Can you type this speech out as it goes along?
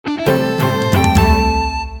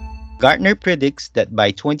Gartner predicts that by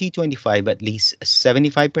 2025, at least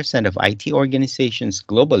 75% of IT organizations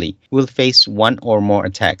globally will face one or more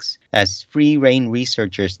attacks, as Free Rein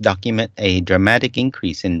researchers document a dramatic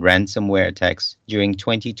increase in ransomware attacks during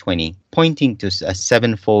 2020, pointing to a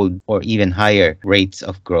sevenfold or even higher rates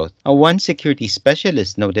of growth. One security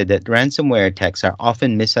specialist noted that ransomware attacks are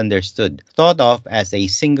often misunderstood, thought of as a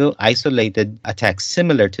single isolated attack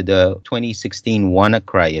similar to the 2016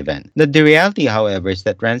 WannaCry event. The reality, however, is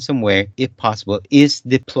that ransomware, if possible, is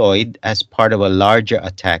deployed as part of a larger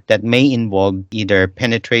attack that may involve either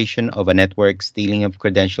penetration of a network, stealing of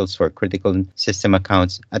credentials for critical system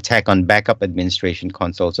accounts, attack on backup administration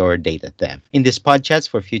consoles, or data theft. In this podcast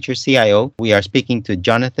for Future CIO, we are speaking to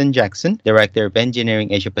Jonathan Jackson, Director of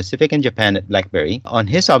Engineering Asia Pacific and Japan at BlackBerry, on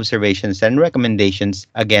his observations and recommendations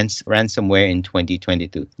against ransomware in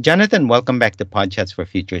 2022. Jonathan, welcome back to Podchats for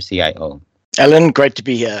Future CIO. Alan, great to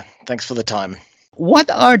be here. Thanks for the time.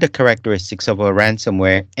 What are the characteristics of a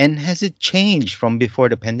ransomware, and has it changed from before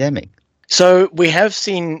the pandemic? So we have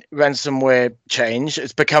seen ransomware change.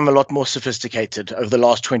 It's become a lot more sophisticated over the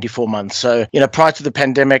last 24 months. So, prior to the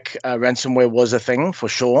pandemic, ransomware was a thing for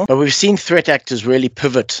sure. But we've seen threat actors really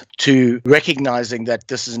pivot to recognizing that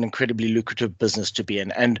this is an incredibly lucrative business to be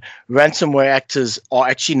in. And ransomware actors are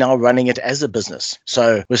actually now running it as a business.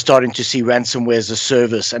 So we're starting to see ransomware as a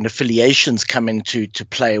service and affiliations come into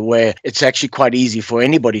play, where it's actually quite easy for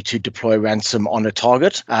anybody to deploy ransom on a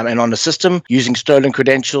target and on a system using stolen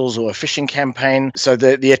credentials or a phishing campaign. So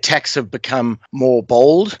the attacks have become more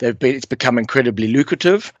bold. It's become incredibly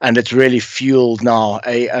lucrative, and it's really fueled now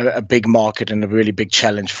a big market and a really big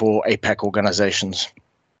challenge for APAC organizations.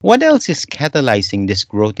 What else is catalyzing this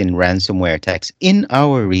growth in ransomware attacks in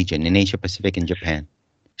our region, in Asia Pacific and Japan?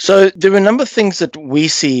 So there are a number of things that we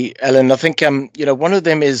see, Alan. I think, one of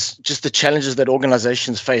them is just the challenges that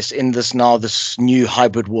organizations face in this new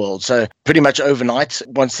hybrid world. So pretty much overnight,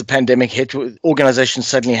 once the pandemic hit, organizations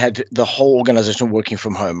suddenly had the whole organization working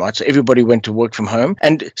from home, right? So everybody went to work from home,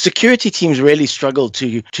 and security teams really struggled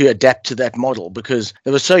to adapt to that model because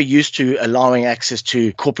they were so used to allowing access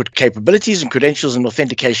to corporate capabilities and credentials and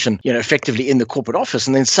authentication, effectively in the corporate office.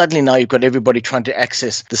 And then suddenly now you've got everybody trying to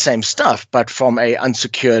access the same stuff, but from a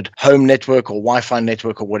unsecured home network or Wi-Fi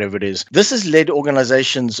network or whatever it is. This has led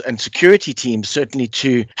organizations and security teams certainly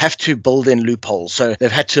to have to build in loopholes. So they've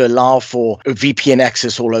had to allow for VPN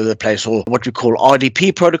access all over the place, or what we call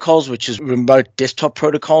RDP protocols, which is remote desktop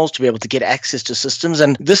protocols, to be able to get access to systems.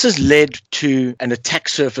 And this has led to an attack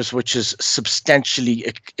surface which has substantially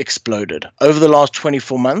exploded. Over the last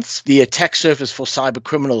 24 months, the attack surface for cyber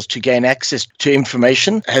criminals to gain access to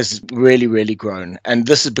information has really, really grown. And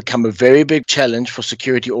this has become a very big challenge for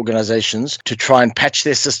security organizations to try and patch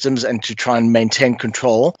their systems and to try and maintain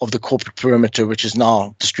control of the corporate perimeter, which is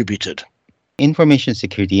now distributed. Information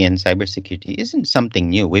security and cybersecurity isn't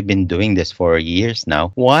something new. We've been doing this for years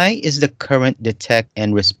now. Why is the current detect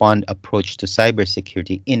and respond approach to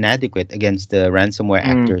cybersecurity inadequate against the ransomware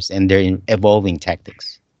actors and their evolving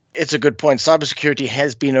tactics? It's a good point. Cybersecurity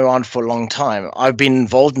has been around for a long time. I've been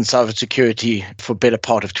involved in cybersecurity for a better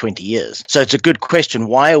part of 20 years. So it's a good question.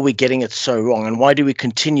 Why are we getting it so wrong? And why do we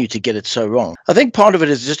continue to get it so wrong? I think part of it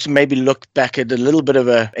is just to maybe look back at a little bit of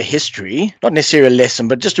a history, not necessarily a lesson,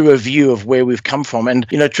 but just a review of where we've come from. And,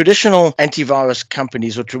 traditional antivirus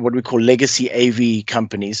companies, or what we call legacy AV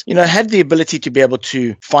companies, had the ability to be able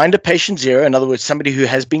to find a patient zero, in other words, somebody who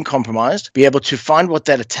has been compromised, be able to find what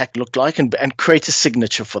that attack looked like and create a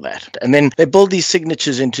signature for that. And then they build these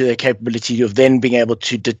signatures into their capability of then being able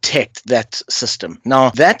to detect that system. Now,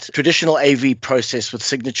 that traditional AV process with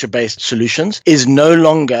signature-based solutions is no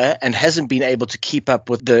longer and hasn't been able to keep up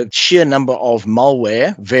with the sheer number of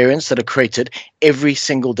malware variants that are created every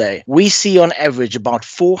single day. We see on average about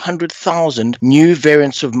 400,000 new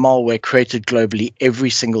variants of malware created globally every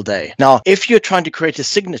single day. Now, if you're trying to create a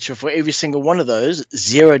signature for every single one of those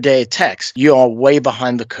zero-day attacks, you are way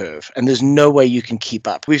behind the curve, and there's no way you can keep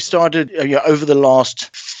up. We've started over the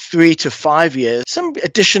last 3 to 5 years, some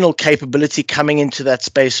additional capability coming into that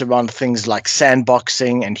space around things like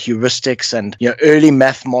sandboxing and heuristics and early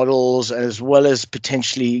math models, as well as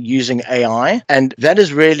potentially using AI. And that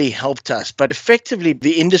has really helped us. But effectively,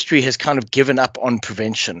 the industry has kind of given up on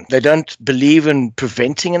prevention. They don't believe in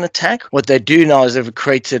preventing an attack. What they do now is they've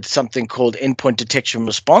created something called endpoint detection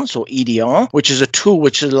response, or EDR, which is a tool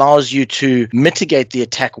which allows you to mitigate the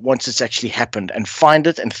attack once it's actually happened and find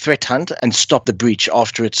it and threat hunt and stop the breach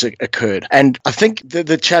after it's that's occurred. And I think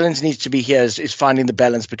the challenge needs to be here is finding the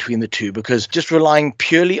balance between the two, because just relying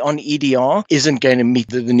purely on EDR isn't going to meet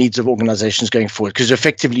the needs of organizations going forward, because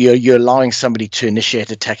effectively you're allowing somebody to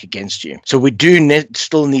initiate attack against you. So we do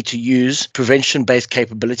still need to use prevention-based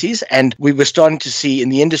capabilities, and we were starting to see in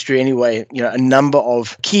the industry anyway, a number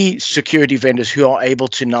of key security vendors who are able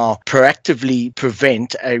to now proactively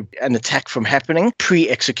prevent an attack from happening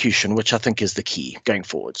pre-execution, which I think is the key going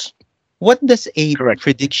forwards. What does a Correct.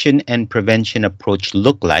 prediction and prevention approach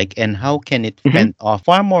look like, and how can it fend off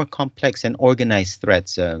far more complex and organized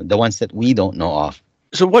threats, the ones that we don't know of?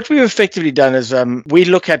 So what we've effectively done is we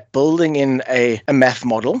look at building in a math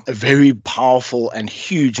model, a very powerful and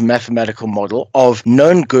huge mathematical model of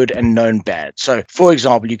known good and known bad. So, for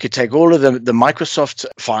example, you could take all of the Microsoft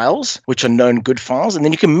files, which are known good files, and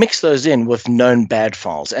then you can mix those in with known bad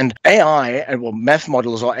files. And AI and math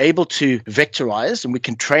models are able to vectorize, and we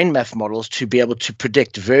can train math models to be able to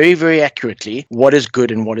predict very, very accurately what is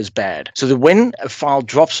good and what is bad. So that when a file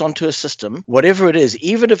drops onto a system, whatever it is,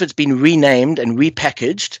 even if it's been renamed and repackaged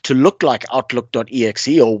to look like Outlook.exe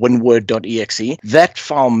or WinWord.exe, that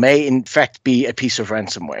file may in fact be a piece of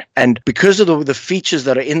ransomware. And because of the features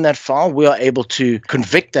that are in that file, we are able to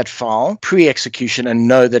convict that file pre-execution and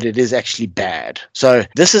know that it is actually bad. So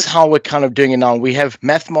this is how we're kind of doing it now. We have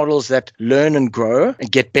math models that learn and grow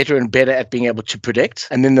and get better and better at being able to predict.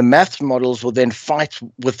 And then the math models will then fight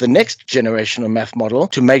with the next generation of math model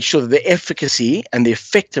to make sure that the efficacy and the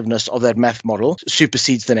effectiveness of that math model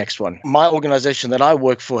supersedes the next one. My organization that I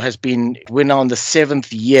work for we're now in the 7th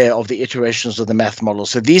year of the iterations of the math model.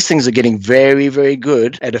 So these things are getting very, very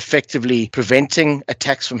good at effectively preventing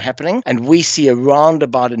attacks from happening. And we see around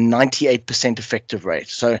about a 98% effective rate.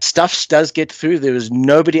 So stuff does get through. There is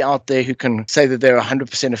nobody out there who can say that they're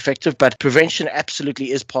 100% effective, but prevention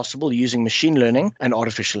absolutely is possible using machine learning and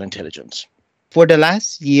artificial intelligence. For the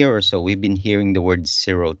last year or so, we've been hearing the word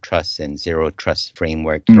zero trust and zero trust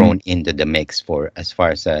framework thrown into the mix for as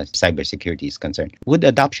far as cybersecurity is concerned. Would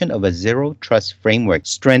adoption of a zero trust framework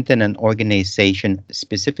strengthen an organization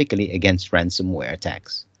specifically against ransomware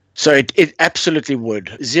attacks? So it absolutely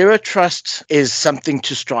would. Zero trust is something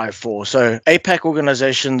to strive for. So APAC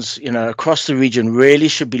organizations, across the region really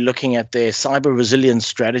should be looking at their cyber resilience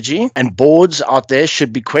strategy, and boards out there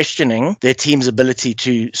should be questioning their team's ability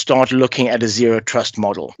to start looking at a zero trust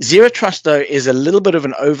model. Zero trust, though, is a little bit of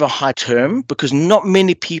an overhyped term because not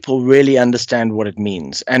many people really understand what it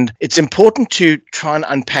means. And it's important to try and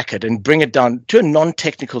unpack it and bring it down to a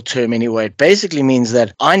non-technical term anyway. It basically means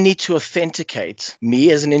that I need to authenticate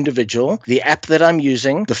me as an individual, the app that I'm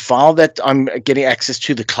using, the file that I'm getting access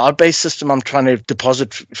to, the cloud-based system I'm trying to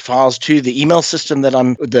deposit files to, the email system that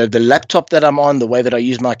the laptop that I'm on, the way that I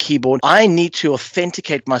use my keyboard. I need to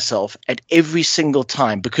authenticate myself at every single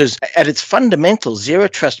time, because at its fundamental, zero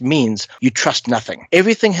trust means you trust nothing.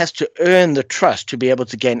 Everything has to earn the trust to be able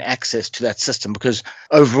to gain access to that system, because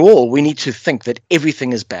overall we need to think that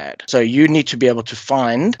everything is bad. So you need to be able to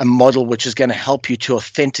find a model which is going to help you to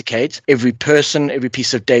authenticate every person, every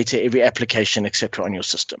piece of data, every application, etc. on your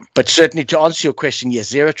system. But certainly to answer your question, yes,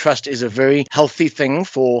 zero trust is a very healthy thing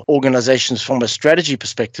for organizations from a strategy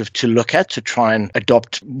perspective to look at, to try and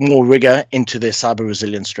adopt more rigor into their cyber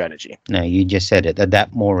resilience strategy. Now, you just said it,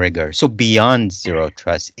 adapt more rigor. So beyond zero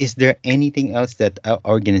trust, is there anything else that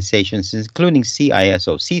organizations, including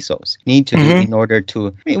CISO, CISOs, need to do in order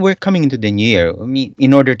to, we're coming into the new year,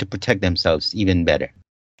 in order to protect themselves even better?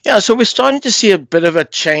 Yeah, so we're starting to see a bit of a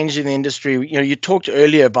change in the industry. You talked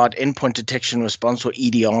earlier about endpoint detection response, or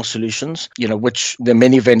EDR solutions, which there are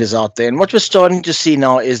many vendors out there. And what we're starting to see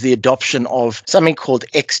now is the adoption of something called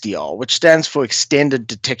XDR, which stands for Extended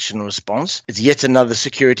Detection Response. It's yet another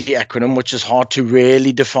security acronym, which is hard to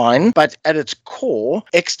really define. But at its core,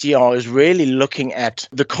 XDR is really looking at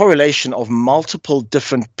the correlation of multiple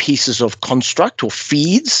different pieces of construct or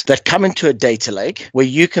feeds that come into a data lake, where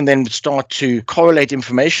you can then start to correlate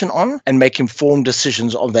information on and make informed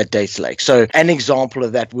decisions of that data lake. So an example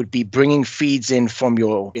of that would be bringing feeds in from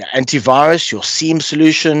your antivirus, your SIEM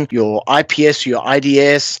solution, your IPS, your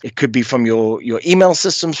IDS. It could be from your email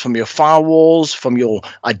systems, from your firewalls, from your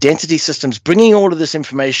identity systems, bringing all of this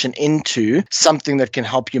information into something that can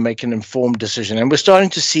help you make an informed decision. And we're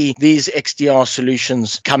starting to see these XDR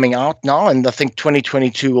solutions coming out now. And I think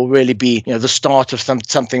 2022 will really be the start of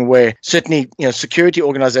something where certainly security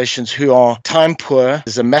organizations who are time poor,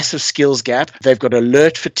 there's a massive skills gap. They've got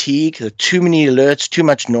alert fatigue. There are too many alerts, too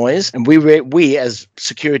much noise. And we as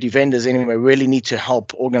security vendors anyway really need to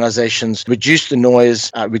help organizations reduce the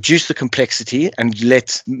noise, reduce the complexity, and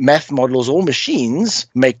let math models or machines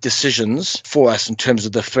make decisions for us in terms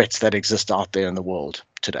of the threats that exist out there in the world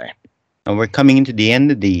today. And we're coming into the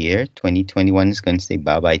end of the year. 2021 is going to say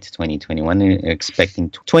bye-bye to 2021. And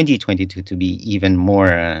expecting 2022 to be even more,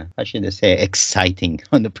 how should I say, exciting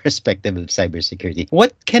on the perspective of cybersecurity.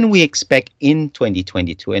 What can we expect in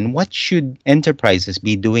 2022? And what should enterprises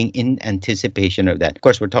be doing in anticipation of that? Of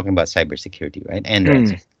course, we're talking about cybersecurity, right? And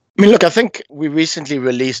ransom. I mean, look, I think we recently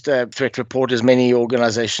released a threat report, as many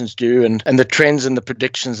organizations do, and the trends and the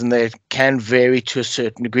predictions, and they can vary to a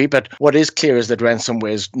certain degree. But what is clear is that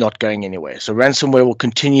ransomware is not going anywhere. So ransomware will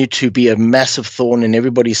continue to be a massive thorn in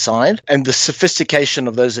everybody's side, and the sophistication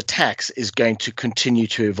of those attacks is going to continue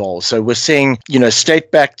to evolve. So we're seeing,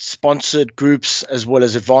 state-backed sponsored groups as well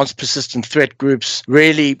as advanced persistent threat groups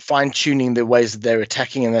really fine-tuning the ways that they're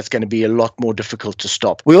attacking, and that's going to be a lot more difficult to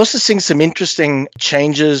stop. We're also seeing some interesting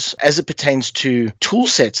changes as it pertains to tool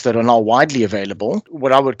sets that are now widely available,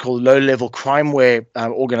 what I would call low-level crimeware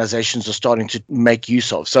organizations are starting to make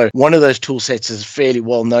use of. So one of those tool sets is fairly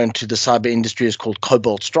well known to the cyber industry, is called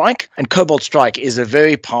Cobalt Strike. And Cobalt Strike is a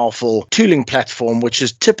very powerful tooling platform which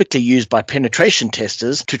is typically used by penetration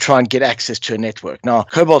testers to try and get access to a network. Now,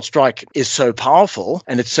 Cobalt Strike is so powerful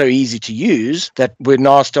and it's so easy to use that we're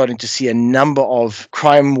now starting to see a number of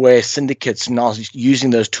crimeware syndicates now using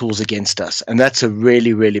those tools against us. And that's a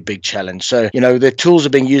really, really big challenge. So, the tools are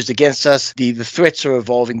being used against us. The threats are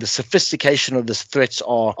evolving. The sophistication of the threats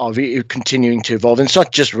are continuing to evolve. And it's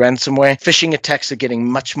not just ransomware. Phishing attacks are getting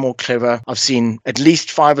much more clever. I've seen at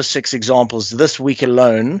least 5 or 6 examples this week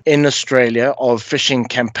alone in Australia of phishing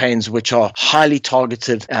campaigns which are highly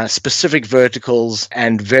targeted, specific verticals,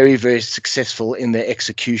 and very, very successful in their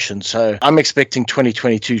execution. So I'm expecting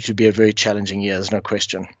 2022 to be a very challenging year. There's no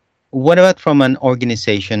question. What about from an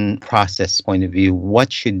organization process point of view?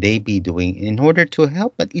 What should they be doing in order to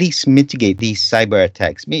help at least mitigate these cyber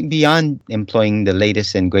attacks beyond employing the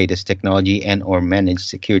latest and greatest technology and or managed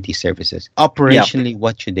security services? Operationally,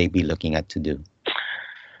 What should they be looking at to do?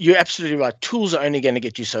 You're absolutely right. Tools are only going to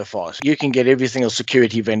get you so far. You can get every single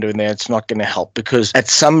security vendor in there. It's not going to help because at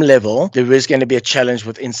some level, there is going to be a challenge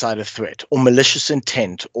with insider threat or malicious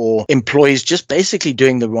intent or employees just basically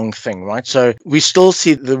doing the wrong thing, right? So we still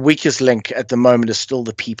see the weakest link at the moment is still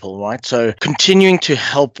the people, right? So continuing to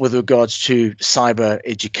help with regards to cyber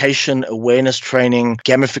education, awareness training,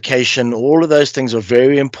 gamification, all of those things are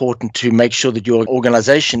very important to make sure that your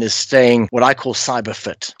organization is staying what I call cyber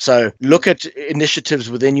fit. So look at initiatives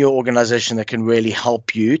within your organization that can really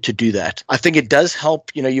help you to do that. I think it does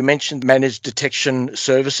help. You mentioned managed detection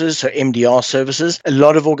services, so MDR services. A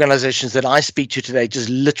lot of organizations that I speak to today just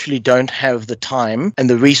literally don't have the time and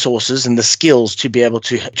the resources and the skills to be able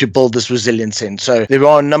to build this resilience in. So there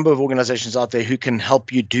are a number of organizations out there who can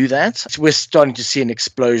help you do that. So we're starting to see an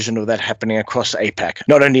explosion of that happening across APAC,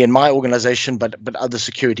 not only in my organization, but other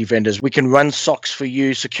security vendors. We can run SOCs for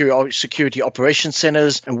you, security operations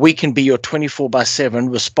centers, and we can be your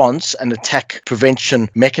 24/7 response and attack prevention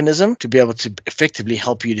mechanism to be able to effectively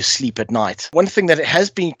help you to sleep at night. One thing that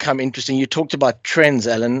has become interesting, you talked about trends,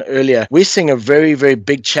 Alan, earlier. We're seeing a very, very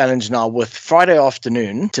big challenge now with Friday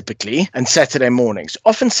afternoon, typically, and Saturday mornings.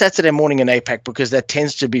 Often Saturday morning in APAC because that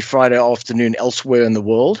tends to be Friday afternoon elsewhere in the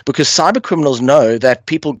world because cyber criminals know that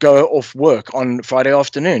people go off work on Friday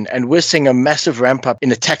afternoon. And we're seeing a massive ramp up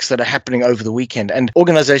in attacks that are happening over the weekend. And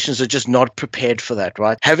organizations are just not prepared for that,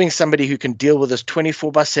 right? Having somebody who can deal with this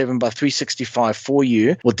 24/7 by 365 for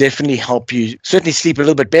you will definitely help you certainly sleep a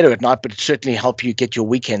little bit better at night, but it certainly help you get your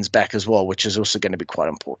weekends back as well, which is also going to be quite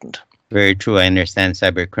important. Very true. I understand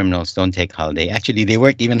cyber criminals don't take holiday. Actually, they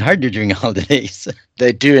work even harder during holidays.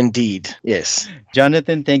 They do indeed. Yes.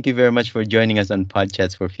 Jonathan, thank you very much for joining us on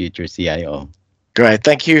Podchats for Future CIO. Great.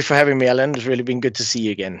 Thank you for having me, Alan. It's really been good to see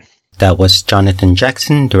you again. That was Jonathan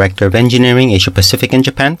Jackson, Director of Engineering Asia Pacific and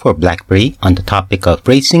Japan for BlackBerry, on the topic of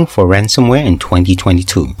bracing for ransomware in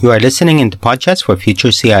 2022. You are listening into Podchats for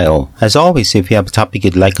Future CIO. As always, if you have a topic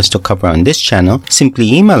you'd like us to cover on this channel,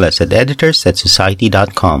 simply email us at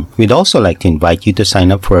editors@society.com. We'd also like to invite you to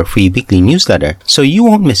sign up for a free weekly newsletter so you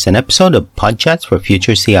won't miss an episode of Podchats for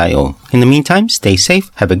Future CIO. In the meantime, stay safe,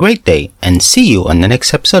 have a great day, and see you on the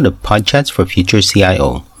next episode of Podchats for Future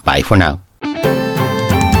CIO. Bye for now.